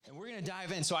going to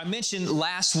dive in. So I mentioned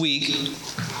last week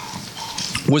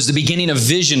was the beginning of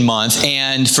Vision Month.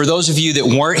 And for those of you that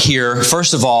weren't here,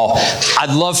 first of all,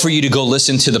 I'd love for you to go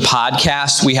listen to the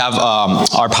podcast. We have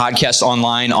our podcast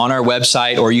online on our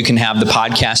website, or you can have the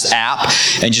podcast app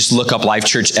and just look up Life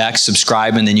Church X,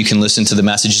 subscribe, and then you can listen to the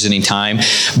messages anytime.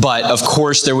 But of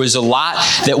course, there was a lot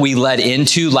that we led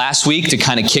into last week to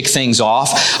kind of kick things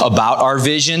off about our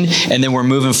vision. And then we're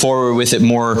moving forward with it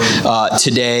more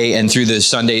today and through the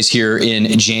Sundays here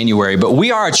in January. But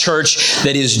we are a church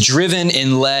that is driven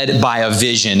and led by a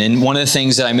vision. And one of the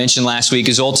things that I mentioned last week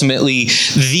is ultimately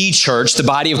the church, the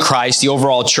body of Christ, the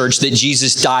overall church that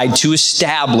Jesus died to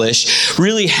establish,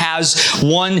 really has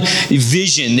one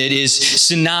vision that is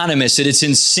synonymous, that it's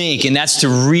in sync, and that's to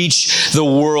reach the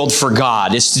world for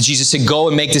God. Jesus said, go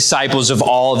and make disciples of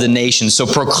all of the nations. So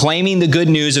proclaiming the good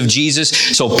news of Jesus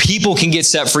so people can get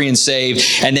set free and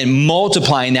saved, and then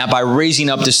multiplying that by raising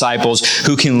up disciples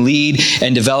who can lead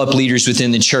and develop leaders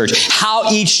within the church. How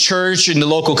each church and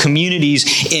the local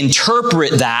communities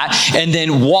interpret that and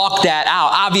then walk that out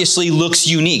obviously looks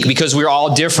unique because we're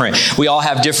all different. We all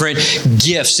have different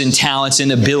gifts and talents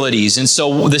and abilities. And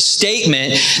so the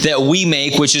statement that we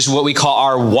make, which is what we call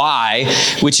our why,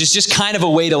 which is just kind of a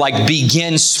way to like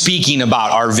begin speaking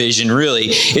about our vision really,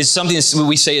 is something that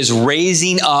we say is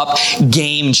raising up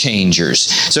game changers.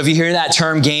 So if you hear that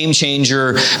term game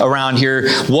changer around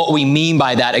here, what we mean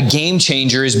by that, a game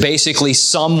changer is basically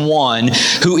someone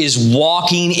who is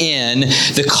walking in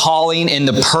the calling and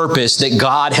the purpose that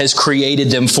God has created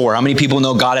them for. How many people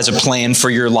know God has a plan for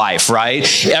your life,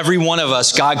 right? Every one of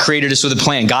us, God created us with a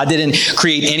plan. God didn't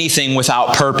create anything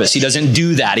without purpose. He doesn't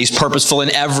do that. He's purposeful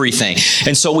in everything.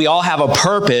 And so we all have a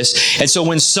purpose. And so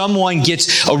when someone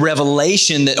gets a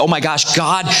revelation that, oh my gosh,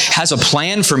 God has a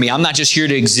plan for me. I'm not just here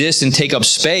to exist and take up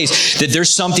space, that there's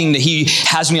something that He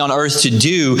has me on earth to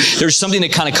do. There's something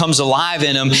that kind of comes alive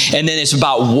in them. And then it's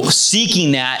about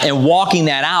seeking that and walking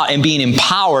that out and being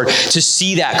empowered to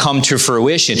see that come to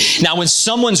fruition. Now, when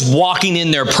someone's walking in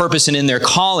their purpose and in their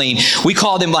calling, we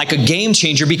call them like a game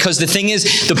changer, because the thing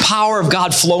is, the power of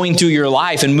God flowing through your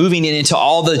life and moving it into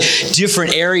all the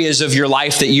different areas of your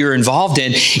life that you're involved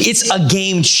in, it's a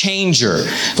game changer.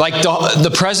 Like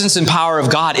the presence and power of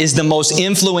God is the most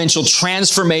influential,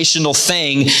 transformational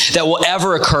thing that will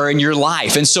ever occur in your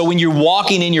life. And so when you're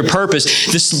walking in your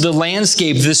purpose, the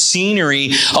landscape, the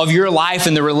scenery of your life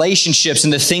and the relationships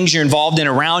and the things you're involved in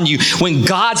around you, when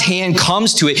God's hand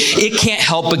comes to it, it can't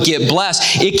help but get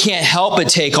blessed. It can't help but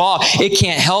take off. It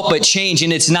can't help but change.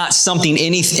 And it's not something,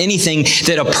 anything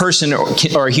that a person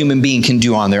or a human being can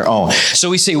do on their own. So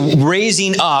we say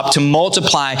raising up to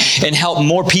multiply and help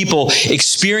more people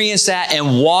experience that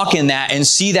and walk in that and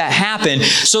see that happen,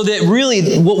 so that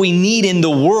really what we need in the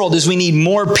world is we need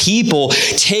more people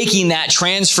taking that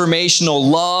transformational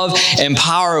love and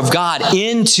power of God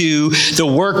into the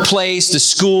workplace, the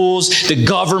schools, the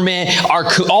government,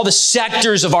 all the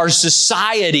sectors of our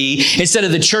society, instead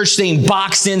of the church staying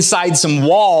boxed inside some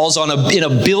walls in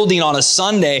a building on a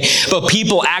Sunday, but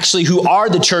people actually who are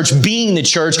the church being the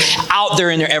church out there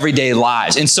in their everyday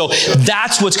lives. And so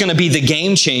that's what's going to be the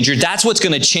game changer. That's what's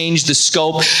going to change the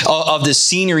scope of the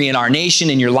scenery in our nation,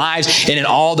 in your lives, and in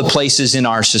all the places in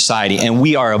our society. And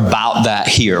we are about that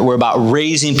here. We're about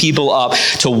raising people up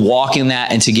to walk in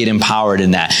that and to get empowered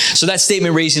in that. So that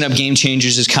statement, raising up game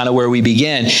changers, is kind of where we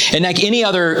begin. And like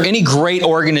any great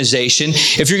organization,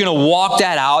 if you're going to walk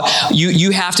that out,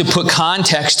 you have to put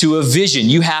context to a vision.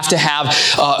 You have to have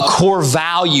core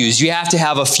values. You have to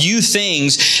have a few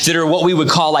things that are what we would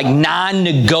call like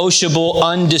non-negotiable,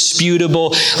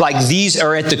 undisputable. Like these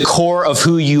are at the core of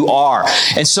who you are.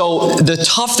 And so the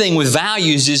tough thing with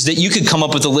values is that you could come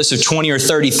up with a list of 20 or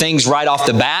 30 things right off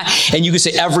the bat, and you could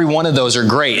say every one of those are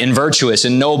great and virtuous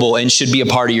and noble and should be a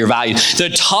part of your values. The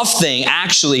tough thing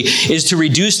actually is to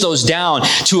reduce those down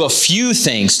to a few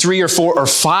things, 3 or 4 or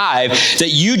 5, that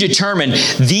you determine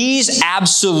these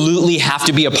absolutely have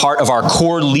to be a part of our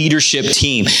core leadership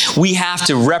team. We have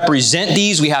to represent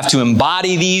these, we have to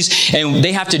embody these, and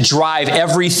they have to drive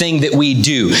everything that we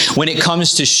do. When it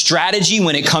comes to strategy,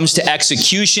 when it comes to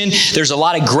execution, there's a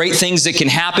lot of great things that can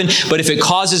happen, but if it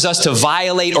causes us to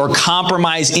violate or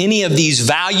compromise any of these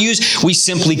values, we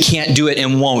simply can't do it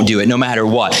and won't do it no matter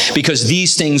what, because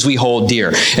these things things we hold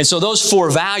dear. And so those 4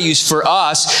 values for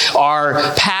us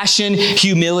are passion,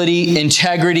 humility,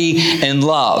 integrity, and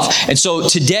love. And so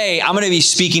today I'm going to be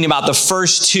speaking about the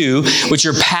first 2, which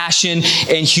are passion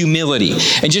and humility.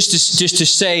 And just to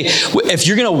say, if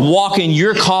you're going to walk in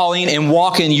your calling and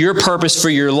walk in your purpose for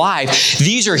your life,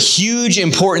 these are huge,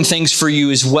 important things for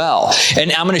you as well.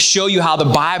 And I'm going to show you how the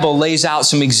Bible lays out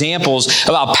some examples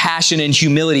about passion and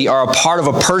humility are a part of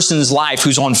a person's life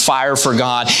who's on fire for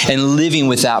God and living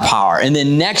with that power. And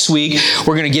then next week,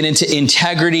 we're going to get into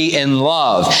integrity and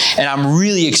love. And I'm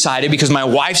really excited because my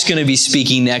wife's going to be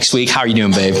speaking next week. How are you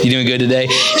doing, babe? You doing good today?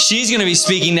 She's going to be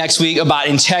speaking next week about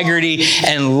integrity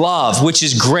and love, which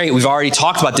is great. We've already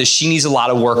talked about this. She needs a lot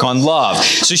of work on love.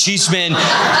 So she's been,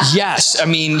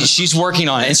 she's working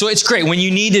on it. And so it's great. When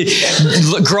you need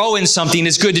to grow in something,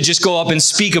 it's good to just go up and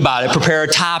speak about it, prepare a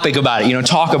topic about it,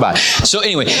 talk about it. So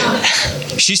anyway,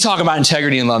 she's talking about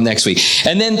integrity and love next week.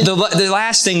 And then the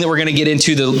last thing that we're going to get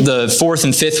into the 4th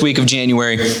and 5th week of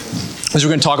January is we're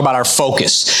going to talk about our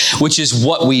focus, which is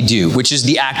what we do, which is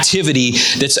the activity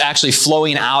that's actually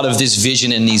flowing out of this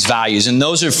vision and these values. And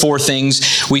those are 4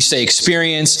 things. We say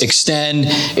experience, extend,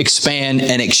 expand,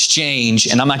 and exchange.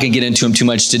 And I'm not going to get into them too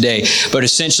much today, but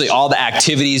essentially all the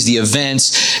activities, the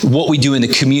events, what we do in the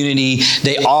community,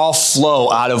 they all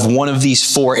flow out of one of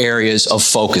these 4 areas of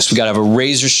focus. We got to have a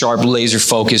razor sharp laser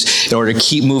focus in order to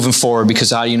keep moving forward,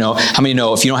 because how many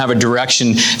know if you don't have a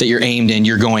direction that you're aimed in,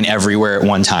 you're going everywhere at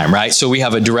one time, right? So we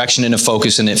have a direction and a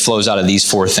focus, and it flows out of these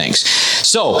 4 things.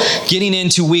 So getting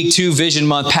into week 2, Vision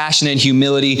Month, passion and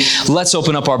humility, let's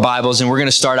open up our Bibles, and we're going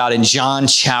to start out in John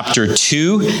chapter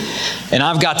 2. And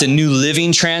I've got the New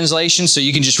Living Translation, so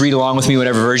you can just read along with me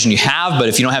whatever version you have. But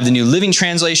if you don't have the New Living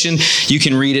Translation, you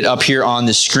can read it up here on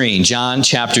the screen. John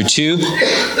chapter 2,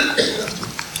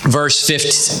 verse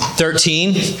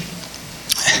 13.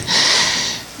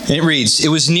 It reads, "It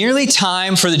was nearly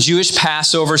time for the Jewish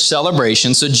Passover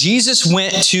celebration, so Jesus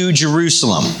went to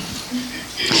Jerusalem.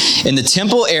 In the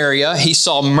temple area, he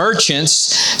saw merchants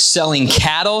selling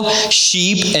cattle,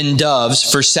 sheep, and doves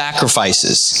for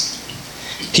sacrifices.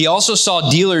 He also saw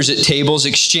dealers at tables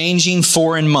exchanging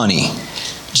foreign money.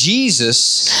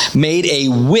 Jesus made a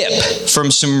whip from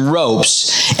some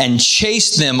ropes and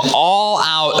chased them all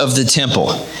out of the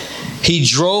temple. He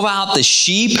drove out the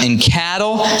sheep and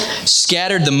cattle,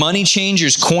 scattered the money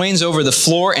changers' coins over the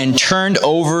floor, and turned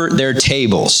over their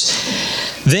tables.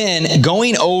 Then,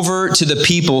 going over to the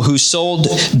people who sold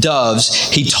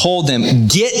doves, he told them,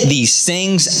 'Get these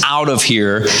things out of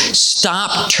here.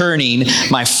 Stop turning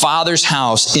my Father's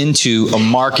house into a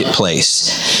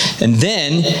marketplace.' And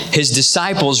then his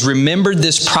disciples remembered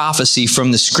this prophecy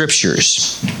from the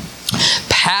Scriptures.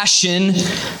 Passion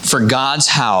for God's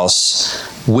house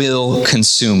will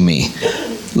consume me."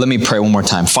 Let me pray one more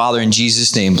time. Father, in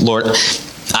Jesus' name, Lord,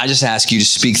 I just ask you to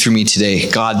speak through me today.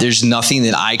 God, there's nothing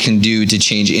that I can do to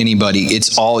change anybody.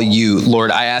 It's all you.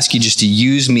 Lord, I ask you just to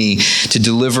use me to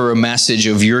deliver a message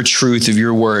of your truth, of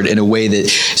your word, in a way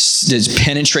that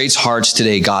penetrates hearts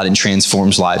today, God, and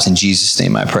transforms lives. In Jesus'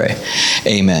 name I pray.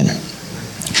 Amen.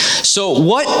 So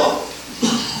what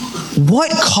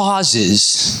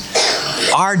causes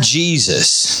our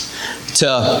Jesus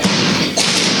to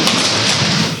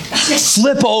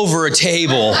flip over a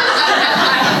table?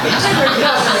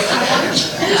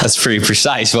 That's pretty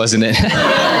precise, wasn't it?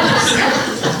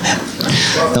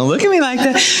 Don't look at me like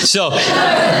that. So,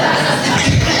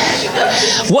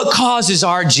 what causes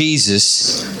our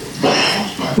Jesus?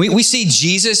 We see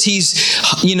Jesus, he's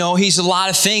a lot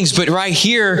of things, but right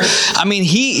here,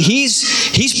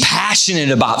 he's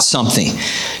passionate about something.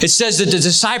 It says that the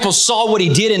disciples saw what he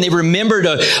did and they remembered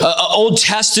an Old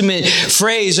Testament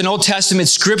phrase, an Old Testament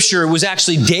scripture. It was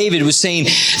actually David was saying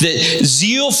that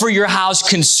zeal for your house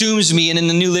consumes me. And in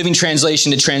the New Living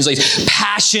Translation, it translates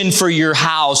passion for your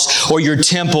house or your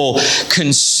temple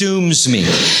consumes me.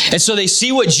 And so they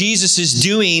see what Jesus is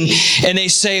doing and they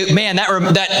say, man,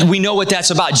 that we know what that's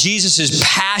about. Jesus is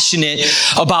passionate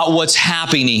about what's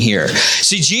happening here.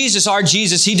 See, Jesus, our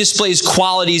Jesus, he displays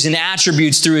qualities and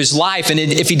attributes through his life. And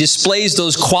if he displays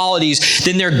those qualities,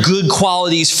 then they're good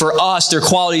qualities for us. They're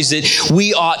qualities that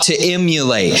we ought to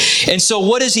emulate. And so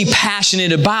what is he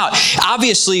passionate about?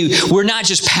 Obviously, we're not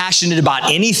just passionate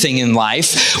about anything in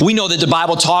life. We know that the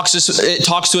Bible talks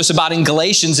to us about in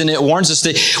Galatians, and it warns us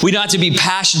that we don't have to be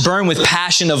burned with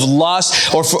passion of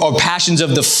lust or passions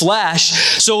of the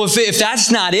flesh. So if that's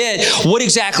not it, what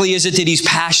exactly is it that he's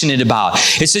passionate about?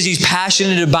 It says he's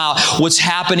passionate about what's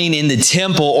happening in the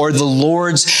temple or the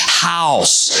Lord's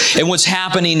house. And what's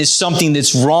happening is something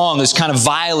that's wrong, that's kind of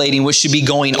violating what should be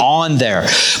going on there.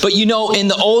 But you know, in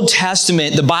the Old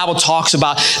Testament, the Bible talks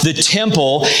about the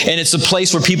temple, and it's a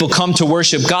place where people come to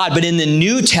worship God. But in the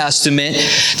New Testament,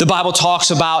 the Bible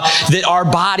talks about that our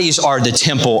bodies are the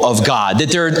temple of God,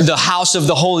 that they're the house of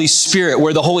the Holy Spirit,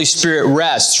 where the Holy Spirit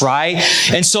rests, right?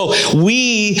 And so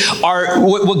we are,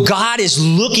 what God is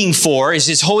looking for is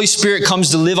His Holy Spirit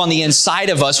comes to live on the inside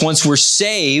of us once we're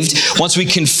saved, once we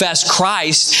confess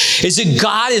Christ, is that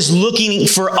God is looking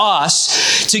for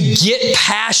us to get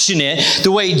passionate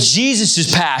the way Jesus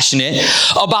is passionate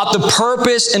about the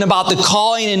purpose and about the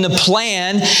calling and the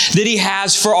plan that He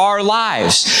has for our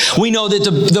lives. We know that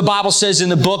the Bible says in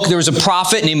the book, there was a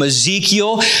prophet named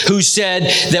Ezekiel who said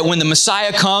that when the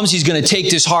Messiah comes, He's going to take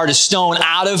this heart of stone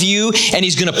out of you and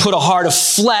He's going to put a heart of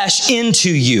flesh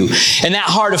into you. And that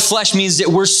heart of flesh means that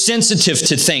we're sensitive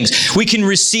to things. We can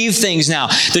receive things now.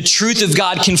 The truth of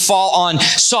God can fall on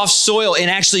soft soil and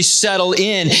actually settle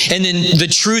in. And then the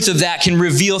truth of that can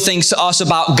reveal things to us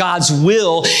about God's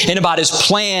will and about His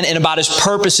plan and about His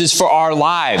purposes for our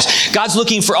lives. God's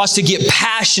looking for us to get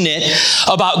passionate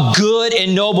about good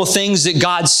and noble things that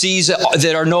God sees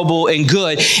that are noble and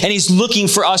good. And He's looking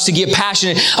for us to get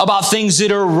passionate about things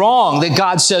that are wrong, that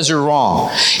God says are wrong.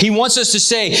 He wants us to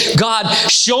say, God,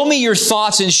 show me your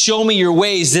thoughts and show me your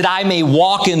ways that I may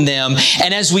walk in them.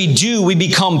 And as we do, we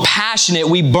become passionate.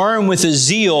 We burn with a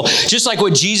zeal, just like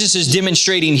what Jesus is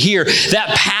demonstrating here. That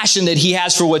passion that He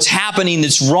has for what's happening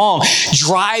that's wrong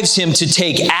drives Him to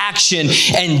take action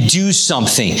and do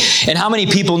something. And how many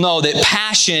people know that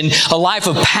passion, a life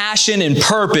of passion and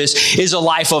purpose, is a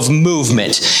life of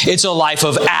movement? It's a life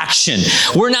of action.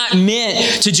 We're not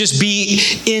meant to just be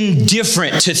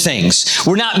indifferent to things.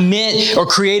 We're not meant or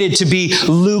created to be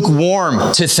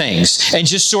lukewarm to things and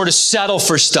just sort of settle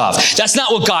for stuff. That's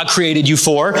not what God created you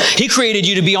for. He created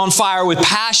you to be on fire with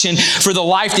passion for the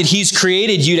life that He's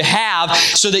created you to have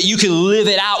so that you can live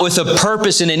it out with a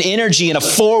purpose and an energy and a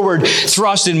forward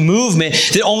thrust and movement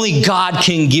that only God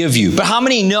can give you. But how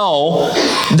many know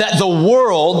that the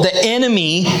world, the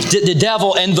enemy, the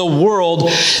devil and the world,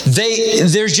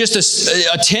 there's just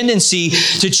a tendency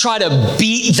to try to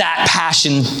beat that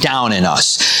passion down in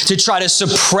us, to try to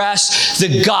suppress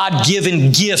the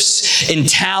God-given gifts and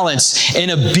talents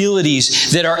and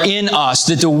abilities that are in us,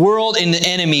 that the world and the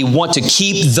enemy want to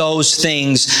keep those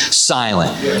things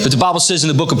silent. But the Bible says in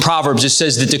the book of Proverbs, it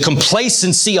says that the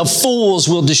complacency of fools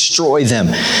will destroy them.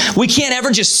 We can't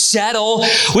ever just settle.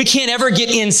 We can't ever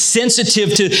get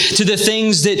insensitive to the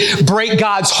things that break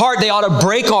God's heart. They ought to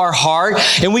break our heart.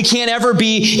 And we can't ever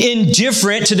be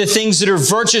indifferent to the things that are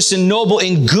virtuous and noble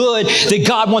and good that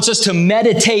God wants us to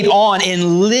meditate on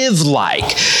and live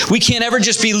like. We can't ever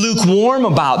just be lukewarm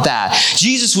about that.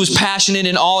 Jesus was passionate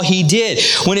in all He did.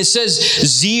 When it says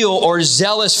zeal or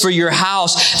zealous for your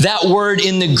house, that word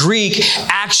in the Greek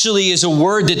actually is a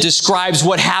word that describes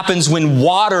what happens when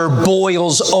water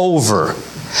boils over.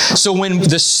 So when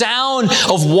the sound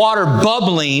of water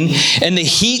bubbling and the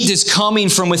heat that's coming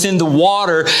from within the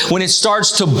water, when it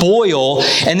starts to boil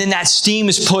and then that steam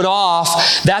is put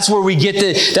off, that's where we get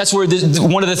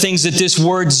one of the things that this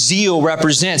word zeal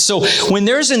represents. So when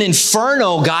there's an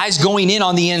inferno, guys, going in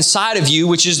on the inside of you,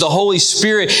 which is the Holy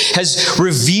Spirit has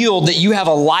revealed that you have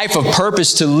a life of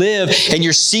purpose to live and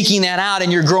you're seeking that out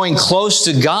and you're growing close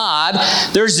to God,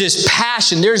 there's this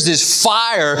passion, there's this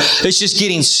fire that's just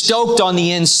getting stoked on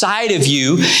the inside of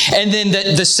you. And then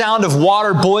the sound of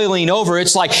water boiling over,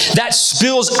 it's like that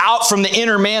spills out from the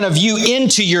inner man of you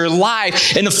into your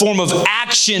life in the form of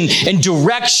action and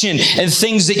direction and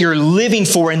things that you're living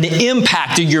for and the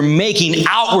impact that you're making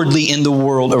outwardly in the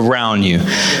world around you.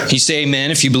 Can you say amen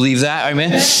if you believe that?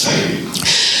 Amen?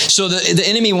 So the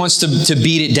enemy wants to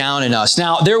beat it down in us.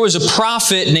 Now, there was a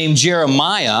prophet named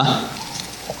Jeremiah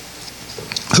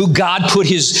who God put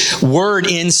His word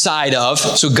inside of.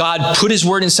 So God put His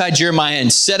word inside Jeremiah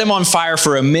and set him on fire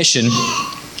for a mission.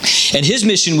 And his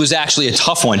mission was actually a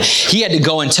tough one. He had to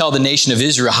go and tell the nation of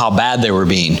Israel how bad they were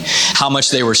being, how much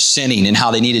they were sinning, and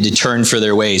how they needed to turn for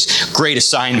their ways. Great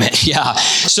assignment, yeah.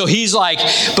 So he's like,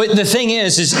 but the thing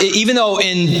is even though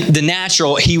in the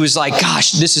natural, he was like,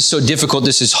 gosh, this is so difficult,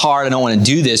 this is hard, I don't want to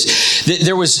do this.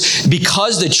 There was,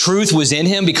 because the truth was in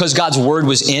him, because God's word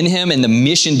was in him, and the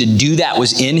mission to do that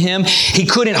was in him, he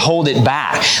couldn't hold it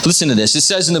back. Listen to this. It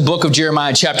says in the book of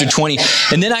Jeremiah, chapter 20,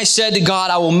 and then I said to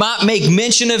God, I will not make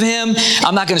mention of him.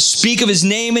 I'm not going to speak of his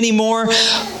name anymore,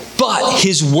 but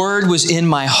his word was in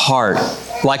my heart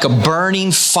like a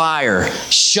burning fire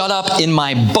shut up in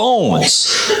my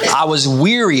bones. I was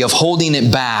weary of holding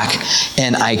it back,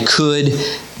 and I could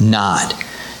not.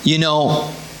 You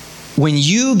know, when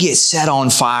you get set on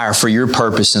fire for your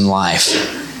purpose in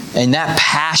life, and that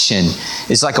passion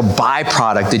is like a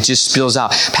byproduct that just spills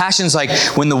out. Passion's like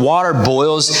when the water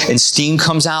boils and steam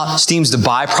comes out. Steam's the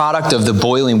byproduct of the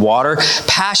boiling water.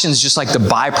 Passion's just like the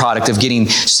byproduct of getting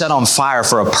set on fire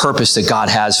for a purpose that God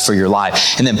has for your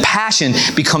life. And then passion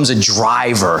becomes a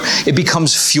driver. It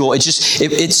becomes fuel.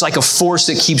 It's like a force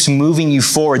that keeps moving you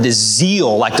forward. This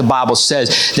zeal, like the Bible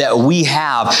says, that we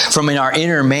have from in our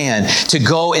inner man to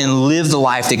go and live the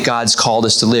life that God's called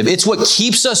us to live. It's what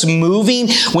keeps us moving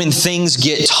when things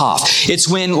get tough. It's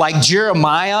when, like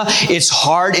Jeremiah, it's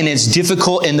hard and it's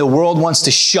difficult and the world wants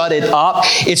to shut it up.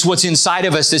 It's what's inside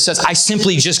of us that says, I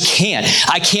simply just can't.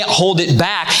 I can't hold it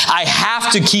back. I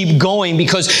have to keep going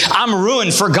because I'm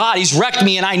ruined for God. He's wrecked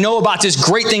me and I know about this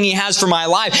great thing He has for my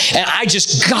life and I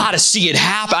just got to see it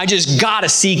happen. I just got to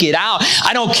seek it out.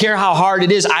 I don't care how hard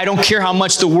it is. I don't care how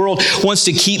much the world wants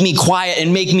to keep me quiet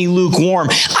and make me lukewarm.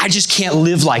 I just can't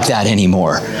live like that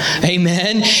anymore.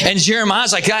 Amen. And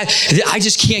Jeremiah's like, I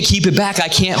just can't keep it back. I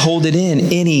can't hold it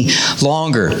in any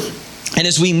longer. And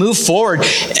as we move forward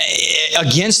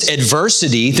against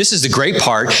adversity, this is the great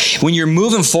part. When you're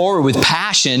moving forward with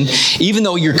passion, even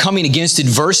though you're coming against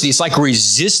adversity, it's like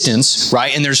resistance,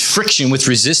 right? And there's friction with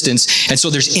resistance. And so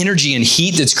there's energy and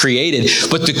heat that's created.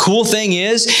 But the cool thing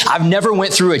is, I've never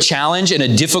went through a challenge and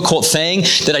a difficult thing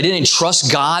that I didn't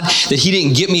trust God, that He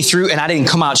didn't get me through, and I didn't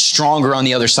come out stronger on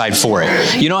the other side for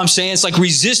it. You know what I'm saying? It's like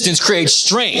resistance creates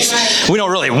strength. We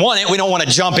don't really want it. We don't want to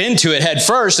jump into it head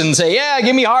first and say, yeah,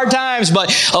 give me hard times.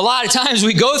 But a lot of times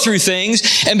we go through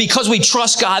things, and because we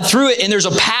trust God through it, and there's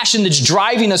a passion that's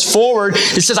driving us forward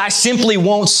that says, I simply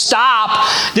won't stop,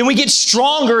 then we get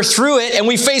stronger through it, and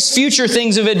we face future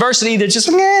things of adversity that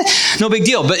just, no big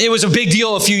deal. But it was a big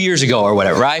deal a few years ago or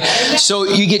whatever, right? So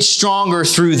you get stronger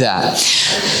through that.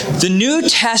 The New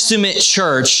Testament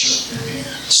church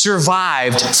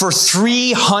survived for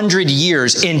 300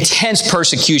 years intense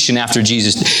persecution after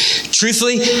Jesus.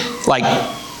 Truthfully,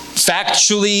 like,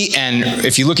 factually, and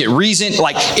if you look at reason,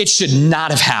 like, it should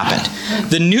not have happened.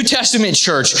 The New Testament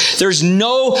church, there's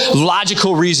no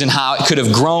logical reason how it could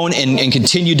have grown and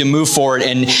continued to move forward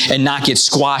and not get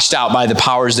squashed out by the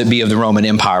powers that be of the Roman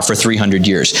Empire for 300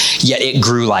 years. Yet it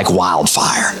grew like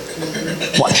wildfire.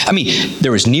 I mean,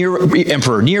 there was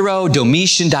Emperor Nero,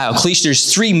 Domitian, Diocletian.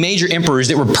 There's 3 major emperors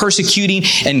that were persecuting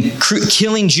and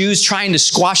killing Jews, trying to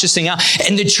squash this thing out.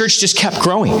 And the church just kept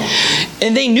growing.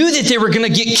 And they knew that they were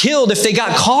going to get killed if they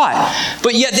got caught.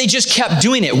 But yet they just kept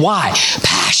doing it. Why?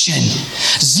 Passion,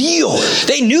 zeal.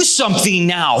 They knew something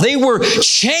now. They were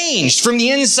changed from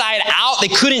the inside out. They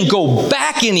couldn't go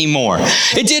back anymore.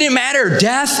 It didn't matter.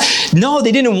 Death? No,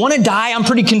 they didn't want to die. I'm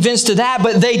pretty convinced of that.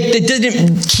 But they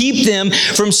didn't keep them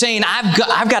from saying,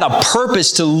 I've got a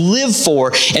purpose to live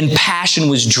for, and passion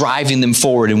was driving them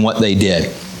forward in what they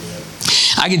did.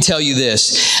 I can tell you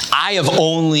this, I have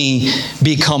only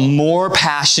become more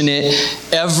passionate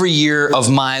every year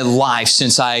of my life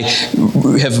since I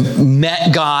have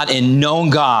met God and known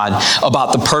God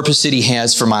about the purpose that He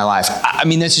has for my life. I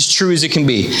mean, that's as true as it can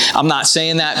be. I'm not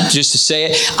saying that just to say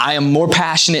it. I am more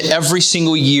passionate every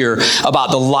single year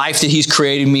about the life that He's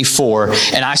created me for.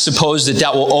 And I suppose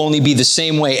that will only be the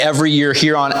same way every year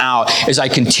here on out as I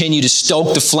continue to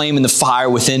stoke the flame and the fire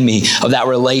within me of that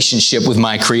relationship with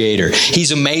my Creator.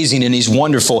 He's amazing and He's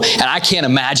wonderful. And I can't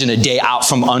imagine a day out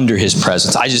from under His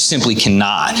presence. I just simply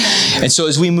cannot. And so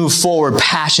as we move forward,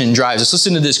 passion drives us.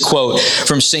 Listen to this quote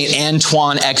from St.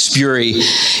 Antoine Exupéry.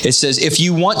 It says, if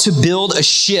you want to build a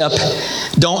ship,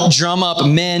 don't drum up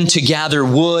men to gather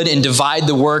wood and divide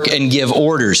the work and give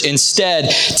orders. Instead,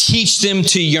 teach them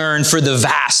to yearn for the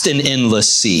vast and endless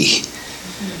sea.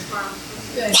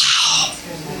 Wow.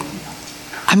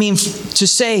 I mean, to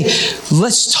say,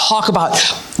 let's talk about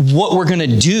what we're going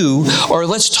to do, or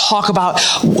let's talk about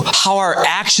how our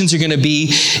actions are going to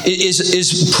be,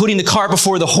 is putting the cart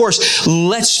before the horse.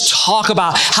 Let's talk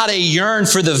about how to yearn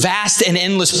for the vast and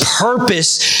endless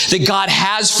purpose that God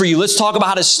has for you. Let's talk about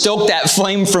how to stoke that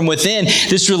flame from within,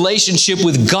 this relationship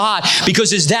with God,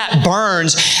 because as that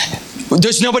burns,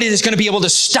 there's nobody that's going to be able to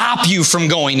stop you from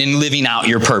going and living out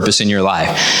your purpose in your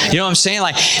life. You know what I'm saying?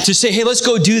 Like, to say, hey, let's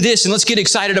go do this and let's get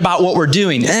excited about what we're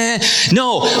doing.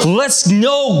 No, let's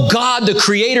know God, the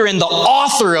creator and the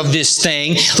author of this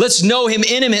thing. Let's know Him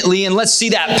intimately, and let's see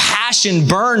that passion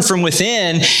burn from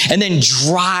within and then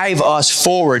drive us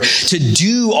forward to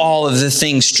do all of the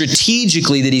things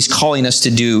strategically that He's calling us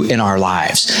to do in our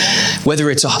lives. Whether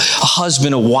it's a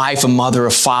husband, a wife, a mother,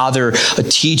 a father, a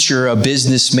teacher, a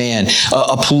businessman,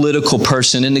 a political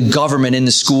person, in the government, in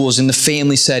the schools, in the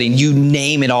family setting, you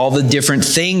name it, all the different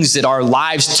things that our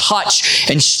lives touch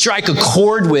and strike a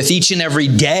chord with each and every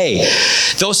day.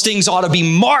 Those things ought to be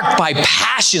marked by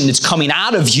passion that's coming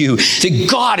out of you, that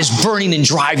God is burning and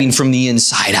driving from the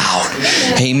inside out.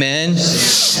 Amen.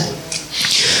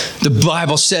 The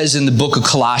Bible says in the book of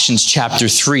Colossians chapter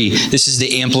 3, this is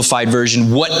the Amplified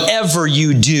Version, whatever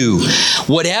you do,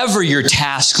 whatever your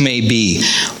task may be,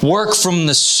 work from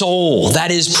the soul. That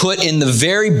is, put in the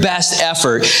very best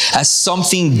effort as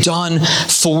something done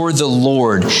for the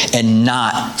Lord and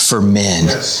not for men.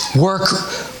 Work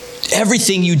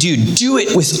everything you do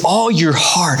it with all your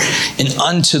heart and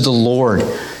unto the Lord.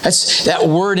 That's that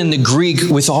word in the Greek,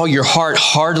 with all your heart,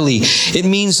 heartily. It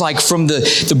means like from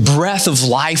the breath of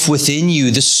life within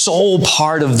you, the soul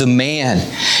part of the man.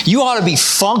 You ought to be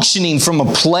functioning from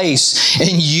a place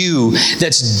in you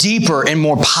that's deeper and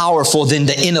more powerful than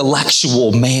the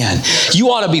intellectual man.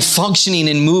 You ought to be functioning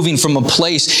and moving from a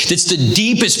place that's the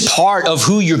deepest part of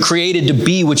who you're created to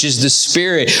be, which is the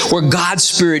Spirit, where God's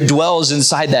Spirit dwells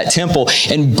inside that temple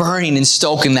and burning and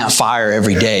stoking that fire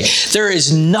every day. There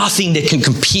is nothing that can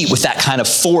compete with that kind of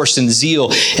force and zeal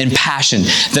and passion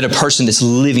that a person that's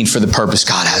living for the purpose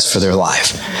God has for their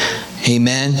life.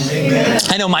 Amen. Amen.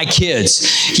 I know my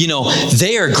kids,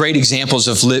 they are great examples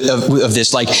of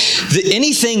this. Like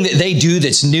anything that they do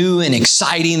that's new and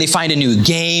exciting, they find a new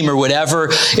game or whatever,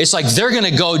 it's like they're going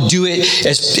to go do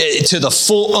it to the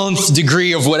full nth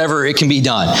degree of whatever it can be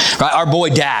done. Right? Our boy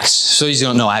Dax, so you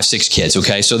don't know, I have 6 kids,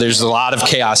 okay? So there's a lot of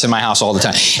chaos in my house all the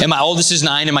time. And my oldest is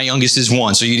 9 and my youngest is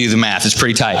 1, so you do the math. It's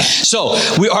pretty tight. So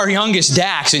our youngest,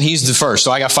 Dax, and he's the first.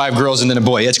 So I got 5 girls and then a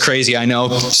boy. It's crazy, I know.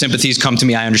 Sympathies come to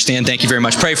me, I understand. Thank you very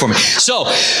much. Pray for me. So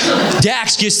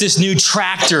Dax gets this new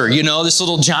tractor, this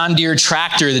little John Deere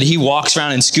tractor that he walks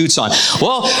around and scoots on.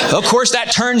 Well, of course,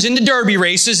 that turns into derby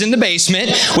races in the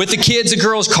basement with the kids and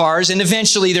girls' cars. And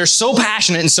eventually they're so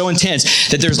passionate and so intense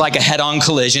that there's like a head-on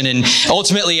collision. And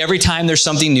ultimately, every time there's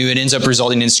something new, it ends up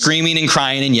resulting in screaming and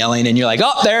crying and yelling. And you're like,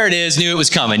 oh, there it is. Knew it was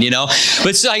coming, But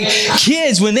it's like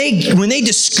kids, when they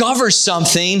discover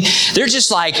something, they're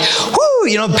just like,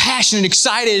 whoo, passionate,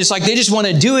 excited. It's like they just want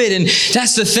to do it. And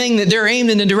that's the thing that they're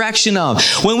aimed in the direction of.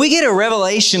 When we get a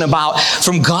revelation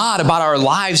from God about our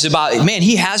lives, about, man,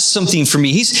 He has something for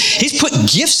me. He's put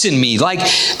gifts in me. Like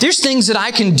there's things that I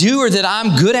can do or that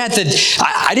I'm good at that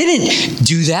I didn't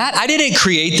do that. I didn't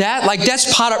create that. Like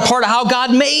that's part of how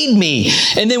God made me.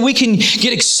 And then we can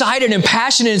get excited and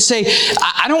passionate and say,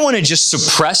 I don't want to just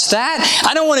suppress that.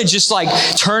 I don't want to just like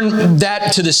turn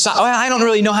that to the side. Well, I don't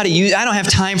really know how to use it. I don't have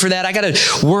time for that. I got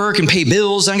to work and pay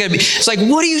bills. It's like,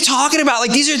 what are you talking about?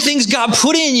 Like these are things God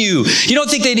put in you. You don't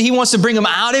think that He wants to bring them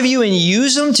out of you and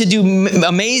use them to do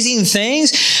amazing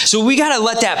things? So we got to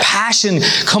let that passion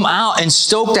come out and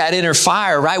stoke that inner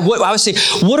fire, right? I would say,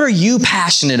 what are you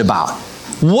passionate about?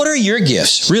 What are your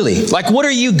gifts, really? Like, what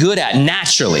are you good at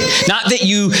naturally? Not that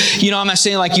I'm not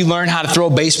saying like you learn how to throw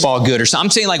a baseball good or something. I'm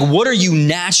saying like, what are you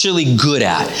naturally good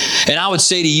at? And I would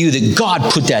say to you that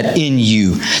God put that in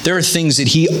you. There are things that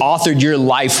He authored your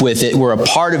life with that were a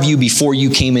part of you before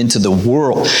you came into the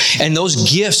world. And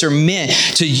those gifts are meant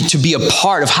to be a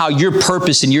part of how your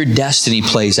purpose and your destiny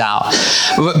plays out.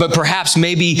 But perhaps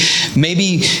maybe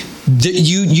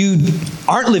you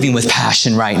aren't living with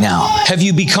passion right now. Have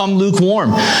you become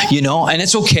lukewarm? And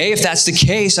it's okay if that's the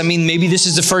case. I mean, maybe this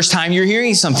is the first time you're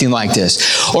hearing something like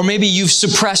this. Or maybe you've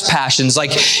suppressed passions.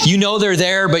 Like, they're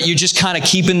there, but you're just kind of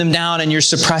keeping them down and you're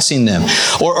suppressing them.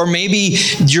 Or maybe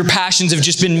your passions have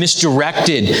just been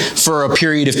misdirected for a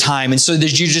period of time. And so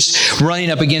that you're just running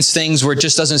up against things where it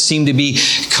just doesn't seem to be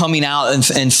coming out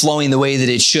and flowing the way that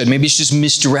it should. Maybe it's just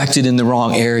misdirected in the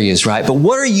wrong areas, right? But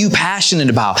what are you passionate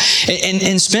about?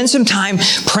 And spend some time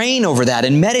praying over that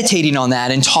and meditating on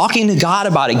that and talking to God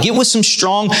about it. Get with some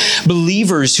strong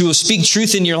believers who will speak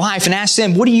truth in your life and ask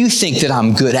them, what do you think that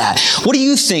I'm good at? What do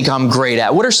you think I'm great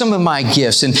at? What are some of my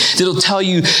gifts? And it'll tell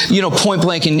you, point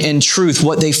blank in truth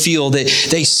what they feel that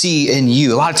they see in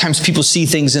you. A lot of times people see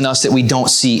things in us that we don't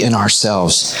see in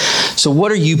ourselves. So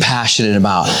what are you passionate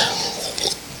about?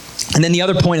 And then the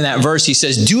other point in that verse, he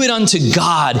says, do it unto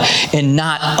God and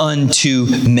not unto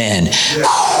men.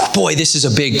 Boy, this is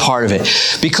a big part of it.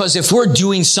 Because if we're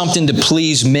doing something to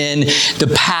please men,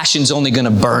 the passion's only going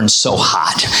to burn so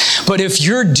hot. But if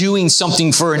you're doing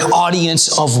something for an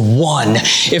audience of one,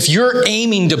 if you're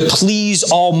aiming to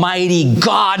please Almighty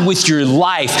God with your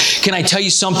life, can I tell you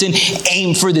something?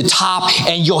 Aim for the top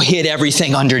and you'll hit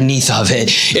everything underneath of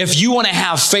it. If you want to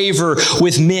have favor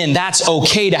with men, that's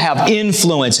okay to have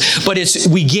influence. But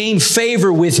we gain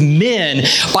favor with men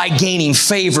by gaining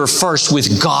favor first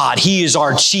with God. He is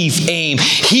our chief chief aim.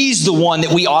 He's the one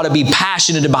that we ought to be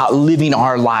passionate about living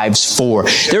our lives for.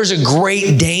 There's a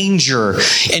great danger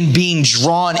in being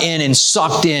drawn in and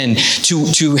sucked in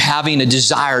to having a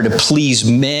desire to please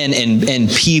men and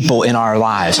people in our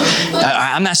lives.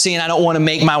 I'm not saying I don't want to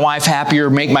make my wife happy or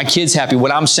make my kids happy.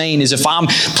 What I'm saying is if I'm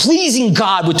pleasing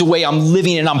God with the way I'm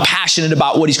living and I'm passionate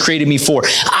about what He's created me for,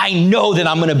 I know that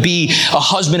I'm going to be a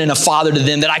husband and a father to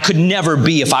them that I could never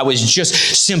be if I was just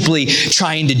simply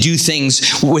trying to do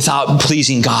things without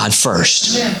pleasing God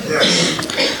first.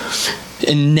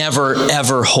 And never,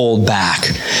 ever hold back.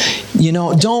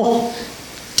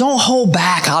 Don't hold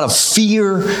back out of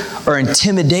fear or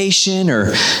intimidation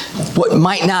or what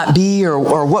might not be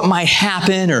or what might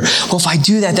happen or, well, if I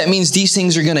do that, that means these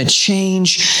things are going to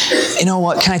change. You know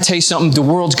what? Can I tell you something? The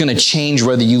world's going to change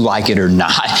whether you like it or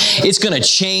not. It's going to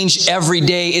change every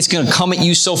day. It's going to come at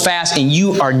you so fast, and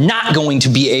you are not going to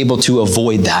be able to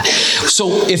avoid that.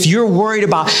 So if you're worried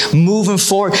about moving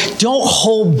forward, don't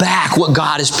hold back what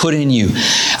God has put in you.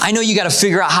 I know you got to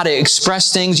figure out how to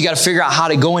express things. You got to figure out how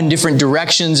to go in different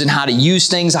directions and how to use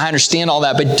things. I understand all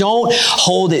that, but don't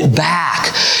hold it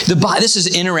back. This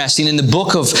is interesting. In the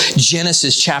book of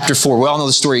Genesis chapter 4, we all know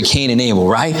the story of Cain and Abel,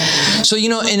 right? So,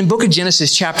 in the book of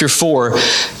Genesis chapter 4,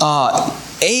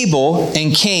 Abel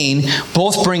and Cain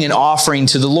both bring an offering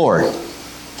to the Lord.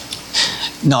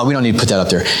 No, we don't need to put that up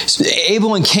there.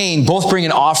 Abel and Cain both bring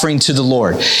an offering to the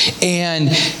Lord. And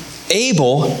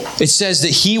Abel, it says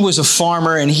that he was a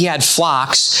farmer and he had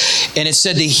flocks, and it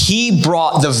said that he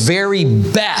brought the very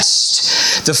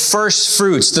best, the first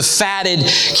fruits, the fatted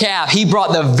calf. He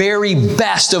brought the very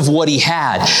best of what he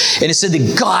had. And it said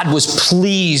that God was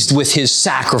pleased with his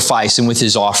sacrifice and with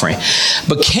his offering.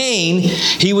 But Cain,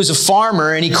 he was a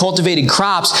farmer and he cultivated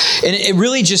crops, and it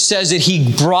really just says that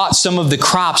he brought some of the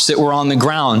crops that were on the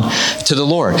ground to the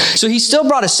Lord. So he still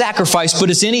brought a sacrifice, but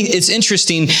it's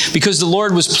interesting because the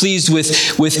Lord was pleased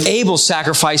with Abel's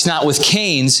sacrifice, not with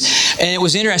Cain's. And it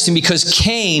was interesting because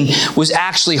Cain was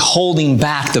actually holding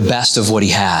back the best of what he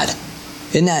had.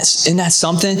 Isn't that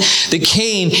something?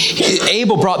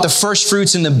 Abel brought the first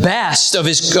fruits and the best of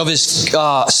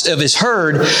his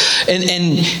herd,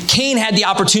 and Cain had the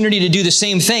opportunity to do the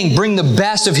same thing, bring the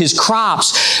best of his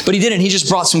crops, but he didn't. He just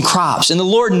brought some crops, and the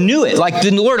Lord knew it. Like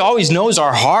the Lord always knows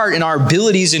our heart and our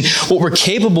abilities and what we're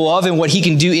capable of and what He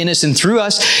can do in us and through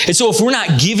us. And so, if we're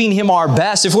not giving Him our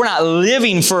best, if we're not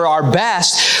living for our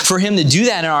best, for Him to do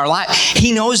that in our life,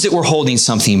 He knows that we're holding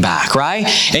something back, right?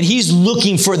 And He's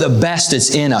looking for the best that's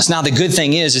in us. Now, the good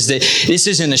thing is that this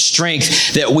isn't a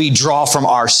strength that we draw from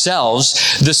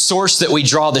ourselves. The source that we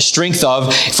draw the strength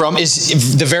from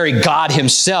is the very God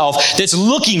Himself that's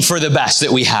looking for the best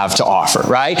that we have to offer,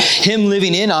 right? Him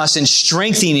living in us and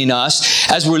strengthening us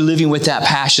as we're living with that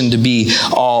passion to be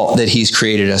all that He's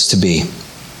created us to be.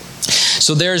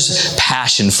 So there's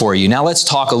passion for you. Now let's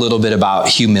talk a little bit about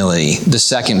humility, the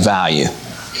second value.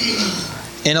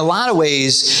 In a lot of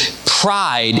ways,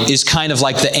 pride is kind of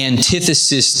like the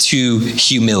antithesis to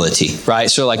humility,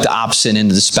 right? So like the opposite end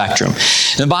of the spectrum.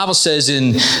 And the Bible says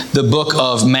in the book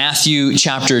of Matthew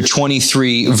chapter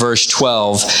 23, verse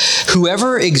 12,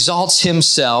 whoever exalts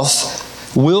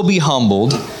himself will be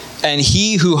humbled, and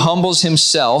he who humbles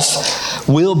himself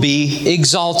will be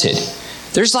exalted.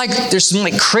 There's some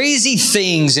crazy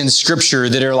things in Scripture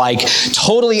that are like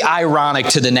totally ironic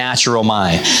to the natural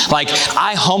mind. Like,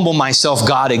 I humble myself,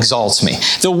 God exalts me.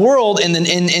 The world and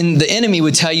the enemy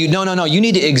would tell you, no, you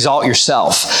need to exalt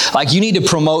yourself. Like, you need to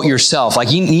promote yourself.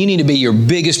 Like, you need to be your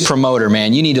biggest promoter,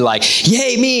 man. You need to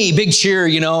yay me, big cheer,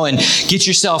 and get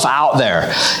yourself out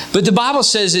there. But the Bible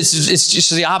says it's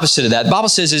just the opposite of that. The Bible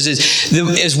says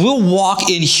as we'll walk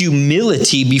in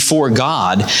humility before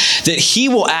God, that He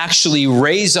will actually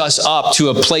raise us up to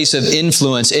a place of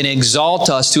influence and exalt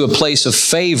us to a place of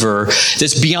favor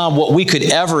that's beyond what we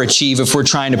could ever achieve if we're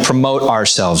trying to promote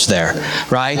ourselves there,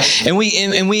 right? And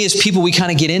we as people, we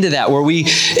kind of get into that where we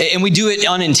do it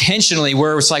unintentionally,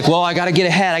 where it's like, well, I got to get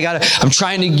ahead. I'm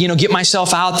trying to, get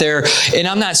myself out there. And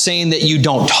I'm not saying that you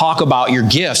don't talk about your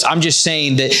gifts. I'm just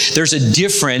saying that there's a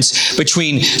difference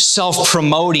between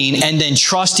self-promoting and then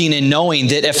trusting and knowing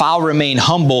that if I'll remain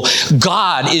humble,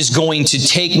 God is going to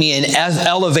take me and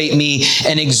elevate me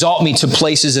and exalt me to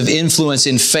places of influence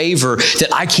and favor that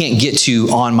I can't get to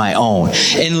on my own.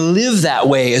 And live that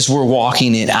way as we're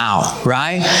walking it out,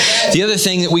 right? The other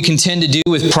thing that we can tend to do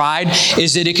with pride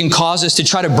is that it can cause us to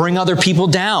try to bring other people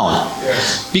down,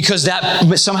 because that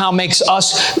somehow makes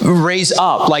us raise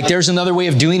up. Like, there's another way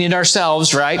of doing it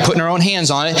ourselves, right? Putting our own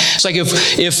hands on it. It's like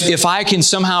if I can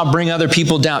somehow bring other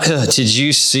people down. Did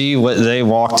you see what they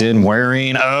walked in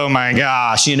wearing? Oh my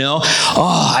gosh,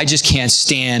 I just can't can't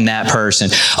stand that person.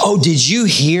 Oh, did you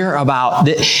hear about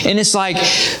that? And it's like,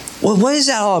 well, what is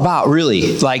that all about,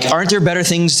 really? Like, aren't there better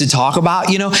things to talk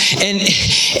about, you know? And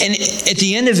at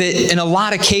the end of it, in a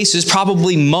lot of cases,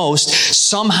 probably most,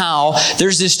 somehow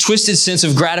there's this twisted sense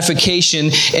of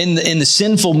gratification in the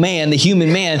sinful man, the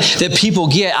human man, that people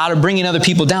get out of bringing other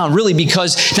people down, really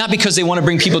not because they want to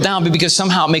bring people down, but because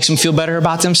somehow it makes them feel better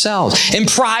about themselves. And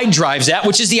pride drives that,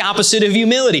 which is the opposite of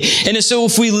humility. And so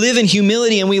if we live in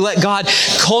humility and we let God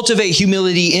cultivate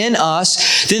humility in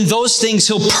us, then those things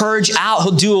He'll purge out,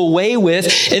 He'll do away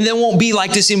with, and there won't be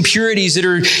like this impurities that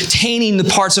are tainting the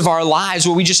parts of our lives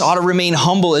where we just ought to remain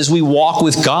humble as we walk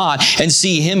with God and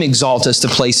see Him exalt us to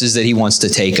places that He wants to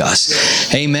take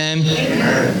us. Amen?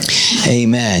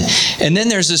 Amen. And then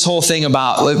there's this whole thing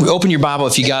about, open your Bible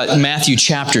if you got Matthew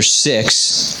chapter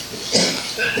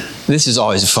 6. This is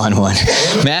always a fun one.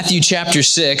 Matthew chapter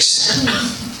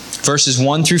 6, verses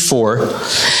 1 through 4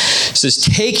 says,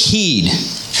 "Take heed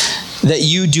that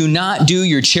you do not do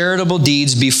your charitable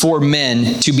deeds before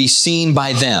men to be seen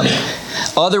by them.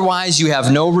 Otherwise you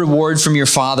have no reward from your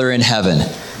Father in heaven.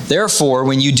 Therefore,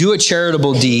 when you do a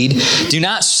charitable deed, do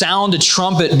not sound a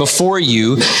trumpet before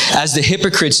you, as the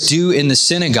hypocrites do in the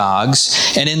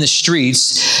synagogues and in the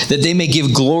streets, that they may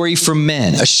give glory from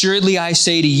men. Assuredly, I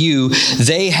say to you,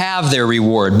 they have their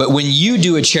reward. But when you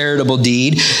do a charitable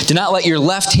deed, do not let your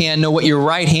left hand know what your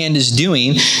right hand is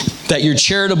doing, that your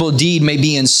charitable deed may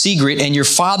be in secret, and your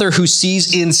Father who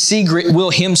sees in secret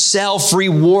will Himself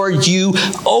reward you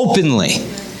openly."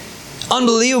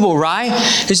 Unbelievable, right?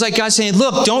 It's like God saying,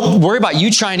 look, don't worry about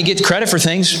you trying to get credit for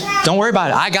things. Don't worry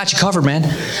about it. I got you covered, man.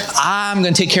 I'm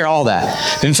going to take care of all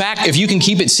that. In fact, if you can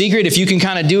keep it secret, if you can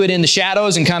kind of do it in the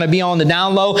shadows and kind of be on the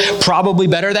down low, probably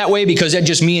better that way, because that's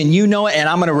just me and you know it, and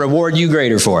I'm going to reward you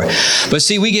greater for it. But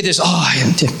see, we get this,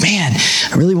 man,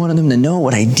 I really wanted them to know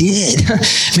what I did.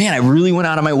 Man, I really went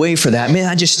out of my way for that. Man,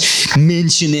 I just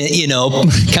mentioned it,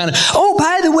 kind of,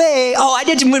 by the way, I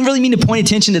didn't really mean to point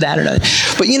attention to that or not.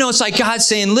 But it's like God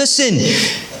saying, listen,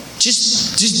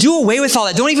 just do away with all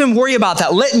that. Don't even worry about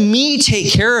that. Let me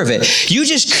take care of it. You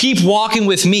just keep walking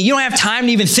with me. You don't have time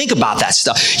to even think about that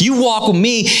stuff. You walk with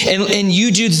me and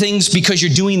you do things because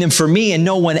you're doing them for me and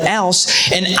no one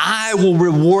else. And I will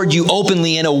reward you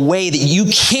openly in a way that you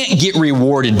can't get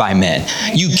rewarded by men.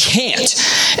 You can't.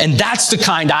 And that's the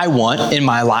kind I want in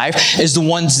my life, is the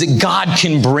ones that God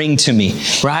can bring to me,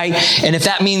 right? And if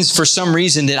that means for some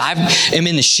reason that I am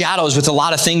in the shadows with a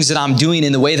lot of things that I'm doing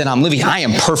in the way that I'm living, I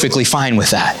am perfectly fine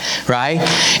with that, right?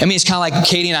 I mean, it's kind of like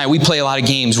Katie and I, we play a lot of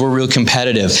games. We're real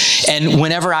competitive. And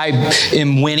whenever I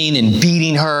am winning and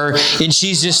beating her, and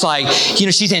she's just like,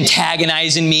 she's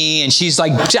antagonizing me, and she's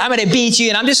like, I'm going to beat you.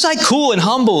 And I'm just like cool and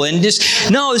humble and just,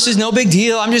 no, this is no big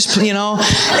deal. I'm just,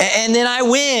 and then I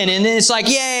win. And then it's like,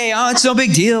 yay, it's no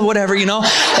big deal, whatever, And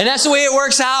that's the way it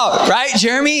works out, right,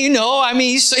 Jeremy?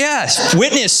 Yes,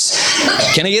 witness.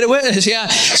 Can I get a witness? Yeah.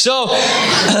 So,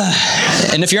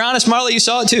 and if you're honest, Marley, you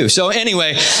saw it too. So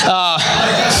anyway, all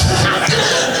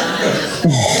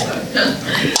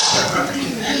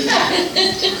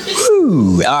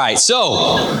right.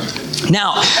 So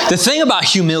now the thing about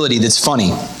humility that's funny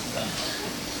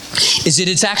is that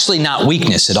it's actually not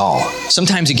weakness at all.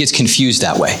 Sometimes it gets confused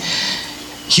that way.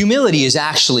 Humility is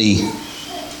actually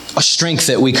a strength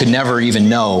that we could never even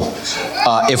know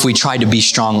if we tried to be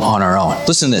strong on our own.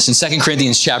 Listen to this in 2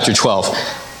 Corinthians chapter 12.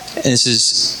 And this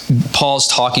is Paul's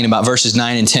talking about verses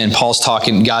 9 and 10.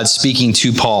 God's speaking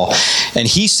to Paul. And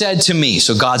he said to me,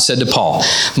 so God said to Paul,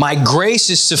 "My grace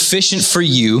is sufficient for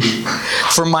you,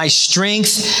 for my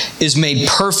strength is made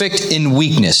perfect in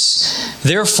weakness.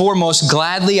 Therefore, most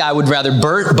gladly, I would rather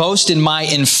boast in my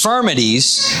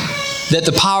infirmities, that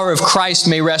the power of Christ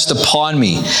may rest upon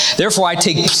me. Therefore, I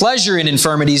take pleasure in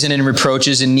infirmities and in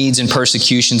reproaches and needs and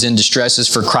persecutions and distresses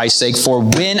for Christ's sake. For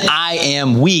when I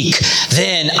am weak,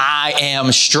 then I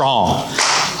am strong."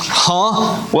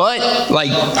 What?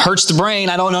 Like, hurts the brain.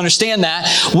 I don't understand that.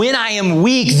 When I am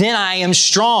weak, then I am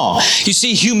strong. You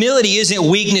see, humility isn't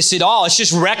weakness at all. It's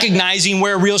just recognizing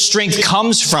where real strength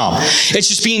comes from. It's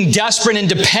just being desperate and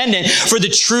dependent for the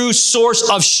true source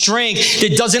of strength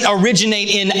that doesn't originate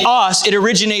in us. It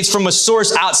originates from a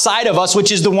source outside of us,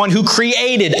 which is the one who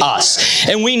created us.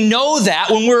 And we know that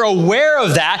when we're aware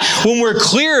of that, when we're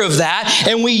clear of that,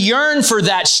 and we yearn for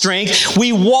that strength,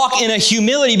 we walk in a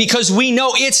humility because we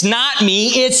know it's it's not me,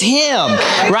 it's him,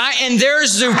 right? And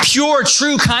there's the pure,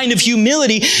 true kind of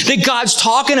humility that God's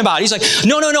talking about. He's like,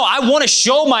 no, I want to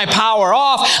show my power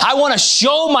off. I want to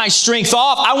show my strength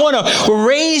off. I want to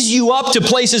raise you up to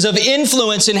places of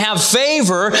influence and have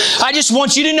favor. I just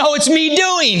want you to know it's me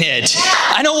doing it.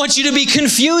 I don't want you to be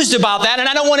confused about that, and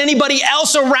I don't want anybody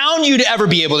else around you to ever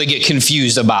be able to get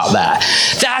confused about that.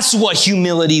 That's what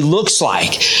humility looks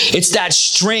like. It's that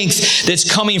strength that's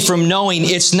coming from knowing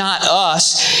it's not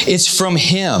us, it's from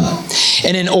him.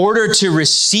 And in order to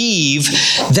receive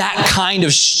that kind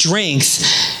of strength,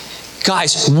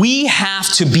 guys, we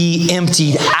have to be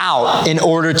emptied out in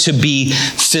order to be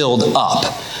filled up.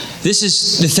 This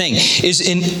is the thing,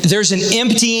 there's an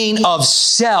emptying of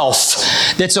self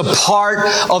that's a part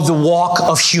of the walk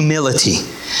of humility.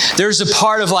 There's a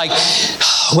part of like,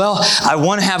 well, I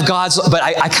want to have God's, but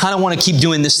I kind of want to keep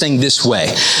doing this thing this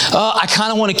way. I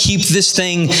kind of want to keep this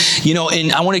thing,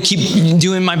 and I want to keep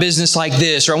doing my business like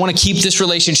this, or I want to keep this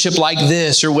relationship like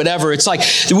this, or whatever. It's like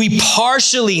we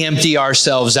partially empty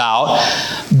ourselves out,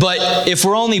 but if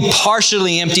we're only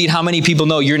partially emptied, how many people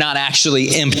know you're not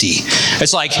actually empty?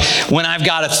 It's like when I've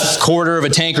got a quarter of a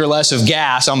tank or less of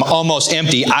gas, I'm almost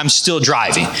empty, I'm still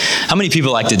driving. How many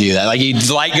people like to do that? Like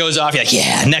the light goes off, you're like,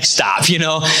 yeah, next stop,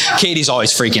 Katie's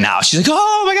always freaking out. She's like,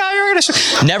 oh my God, you're going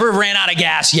to... Never ran out of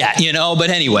gas yet, But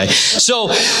anyway, so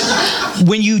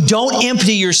when you don't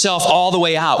empty yourself all the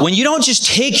way out, when you don't just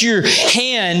take your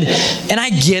hand, and I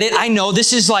get it, I know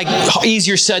this is like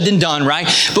easier said than done, right?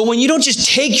 But when you don't just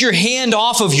take your hand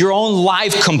off of your own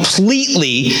life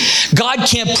completely, God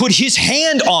can't put his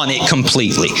hand on it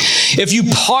completely. If you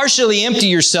partially empty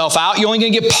yourself out, you're only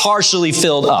going to get partially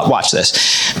filled up. Watch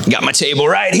this. Got my table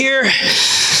right here.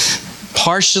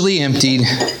 Partially emptied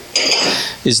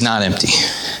is not empty.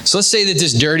 So let's say that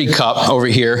this dirty cup over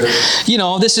here,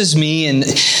 this is me, and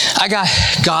I got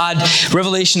God,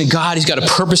 revelation of God. He's got a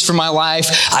purpose for my life.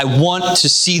 I want to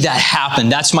see that happen.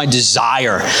 That's my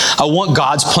desire. I want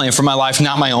God's plan for my life,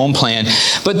 not my own plan.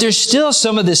 But there's still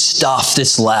some of this stuff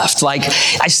that's left. Like,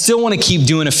 I still want to keep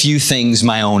doing a few things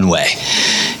my own way.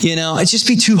 It'd just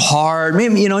be too hard.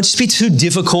 Maybe, it'd just be too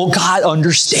difficult. God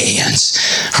understands,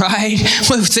 right?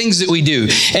 With things that we do.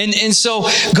 And so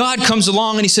God comes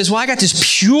along and he says, well, I got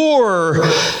this pure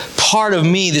part of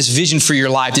me, this vision for your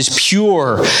life, this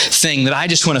pure thing that I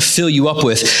just want to fill you up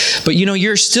with. But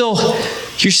you're still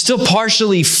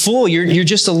partially full. You're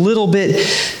just a little bit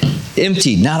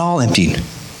emptied, not all emptied.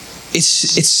 It's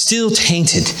still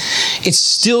tainted. It's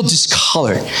still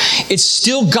discolored. It's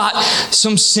still got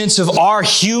some sense of our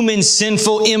human,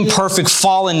 sinful, imperfect,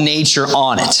 fallen nature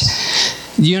on it.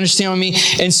 Do you understand what I mean?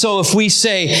 And so if we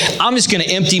say, I'm just going to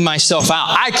empty myself out.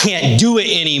 I can't do it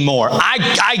anymore.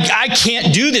 I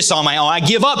can't do this on my own. I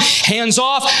give up. Hands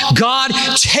off. God,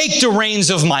 take the reins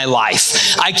of my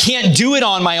life. I can't do it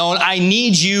on my own. I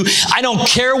need you. I don't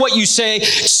care what you say.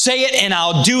 Say it and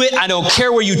I'll do it. I don't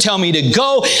care where you tell me to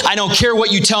go. I don't care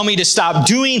what you tell me to stop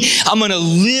doing. I'm going to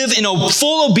live in a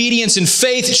full obedience and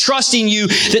faith, trusting you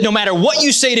that no matter what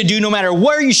you say to do, no matter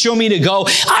where you show me to go,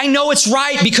 I know it's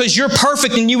right because you're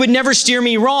perfect and you would never steer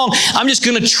me wrong. I'm just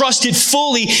going to trust it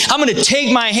fully. I'm going to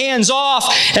take my hands off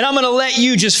and I'm going to let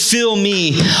you just fill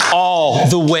me all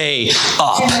the way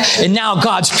up. And now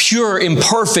God's pure,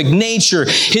 imperfect nature,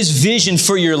 his vision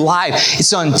for your life,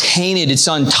 it's untainted, it's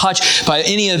untouched by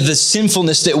any of the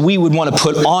sinfulness that we would want to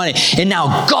put on it. And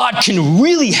now God can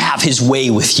really have his way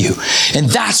with you. And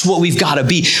that's what we've got to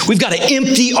be. We've got to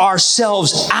empty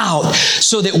ourselves out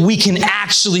so that we can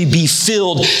actually be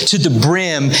filled to the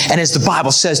brim. And as the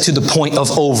Bible says, to the point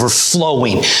of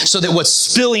overflowing, so that what's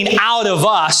spilling out of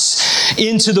us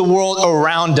into the world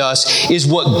around us is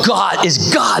what God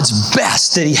is God's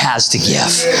best that he has to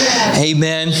give.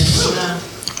 Amen.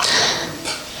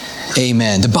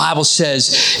 Amen. The Bible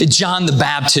says, John the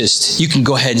Baptist, you can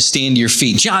go ahead and stand to your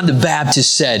feet. John the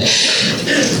Baptist said,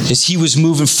 as he was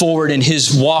moving forward in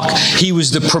his walk, he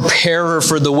was the preparer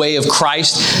for the way of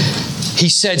Christ. He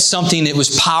said something that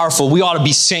was powerful. We ought to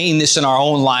be saying this in our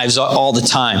own lives all the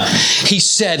time. He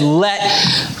said, let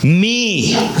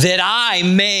me, that I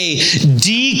may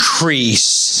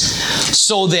decrease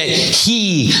so that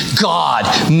he,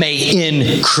 God, may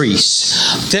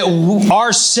increase. That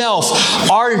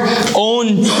our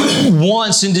own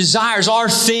wants and desires, our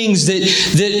things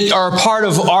that are a part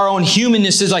of our own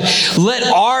humanness is like, let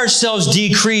ourselves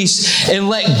decrease and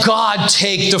let God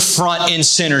take the front and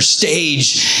center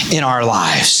stage in our lives.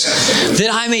 lives, that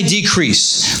I may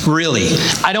decrease. Really,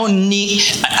 I don't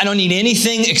need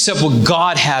anything except what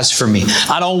God has for me.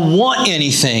 I don't want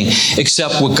anything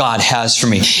except what God has for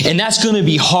me. And that's going to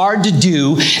be hard to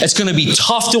do. It's going to be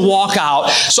tough to walk out.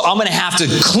 So I'm going to have to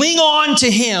cling on to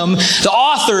Him, the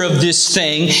author of this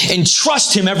thing, and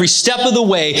trust Him every step of the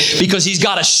way, because He's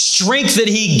got a strength that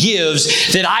He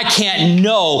gives that I can't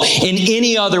know in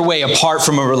any other way apart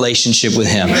from a relationship with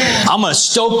Him. I'm going to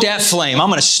stoke that flame. I'm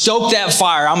going to stoke that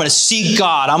fire. I'm going to seek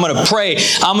God. I'm going to pray.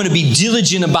 I'm going to be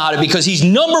diligent about it, because He's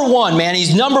number one, man.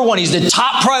 He's number one. He's the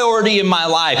top priority in my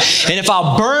life. And if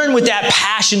I'll burn with that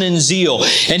passion and zeal,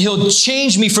 and He'll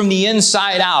change me from the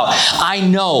inside out, I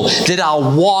know that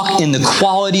I'll walk in the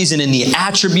qualities and in the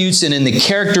attributes and in the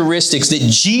characteristics that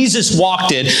Jesus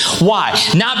walked in. Why?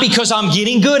 Not because I'm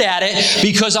getting good at it,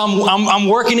 because I'm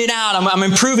working it out, I'm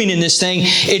improving in this thing.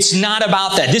 It's not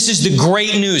about that. This is the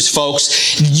great news,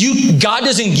 folks. God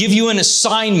doesn't give you an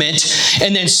assignment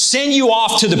and then send you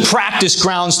off to the practice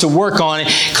grounds to work on it.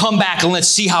 Come back and let's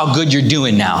see how good you're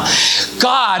doing now.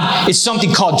 God is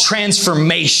something called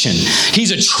transformation.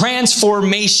 He's a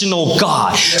transformational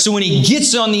God. So when He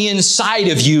gets on the inside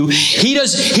of you,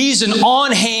 He's an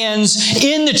on hands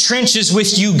in the trenches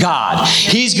with you God.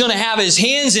 He's going to have His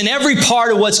hands in every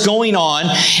part of what's going on,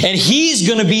 and He's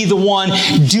going to be the one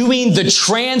doing the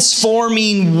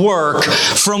transforming work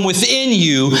from within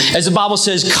you, as the Bible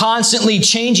says, constantly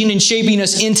changing and shaping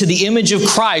us into the image of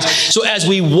Christ. So as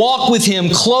we walk with Him,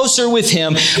 closer with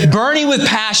Him, burning with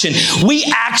passion,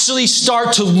 we actually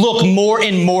start to look more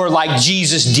and more like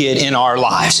Jesus did in our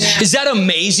lives. Is that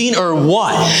amazing or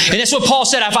what? And that's what Paul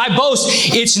said. If I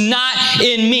boast, it's not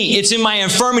in me. It's in my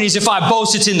infirmities. If I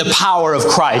boast, it's in the power of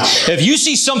Christ. If you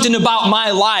see something about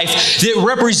my life that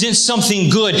represents something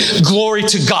good, glory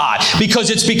to God. Because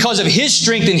it's because of His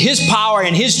strength and His power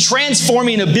and His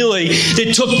transforming ability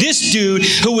that took this dude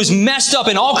who was messed up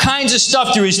in all kinds of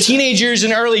stuff through his teenage years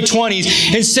and early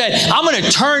 20s and said, I'm going to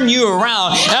turn you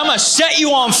around and I'm going to set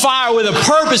you on fire with a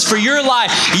purpose for your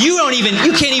life. You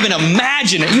can't even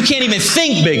imagine it. You can't even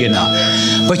think big enough.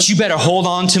 But you better hold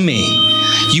on to me.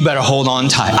 You better hold on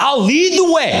tight. I'll lead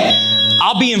the way.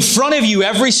 I'll be in front of you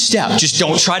every step. Just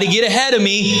don't try to get ahead of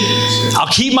me. I'll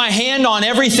keep my hand on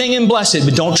everything and bless it,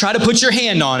 but don't try to put your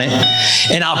hand on it.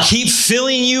 And I'll keep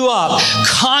filling you up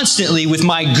constantly with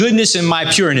my goodness and my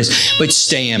pureness. But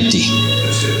stay empty.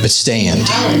 But stay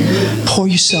empty. Pour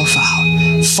yourself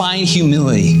out. Find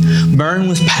humility. Burn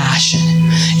with passion.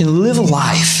 And live a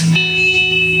life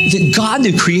that God,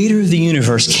 the creator of the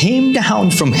universe, came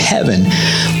down from heaven,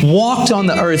 walked on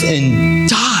the earth, and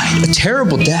died a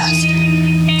terrible death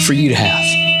for you to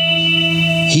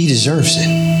have. He deserves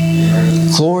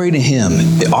it. Glory to Him.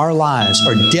 Our lives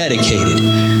are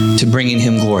dedicated to bringing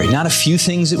Him glory. Not a few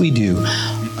things that we do.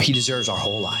 He deserves our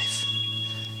whole life.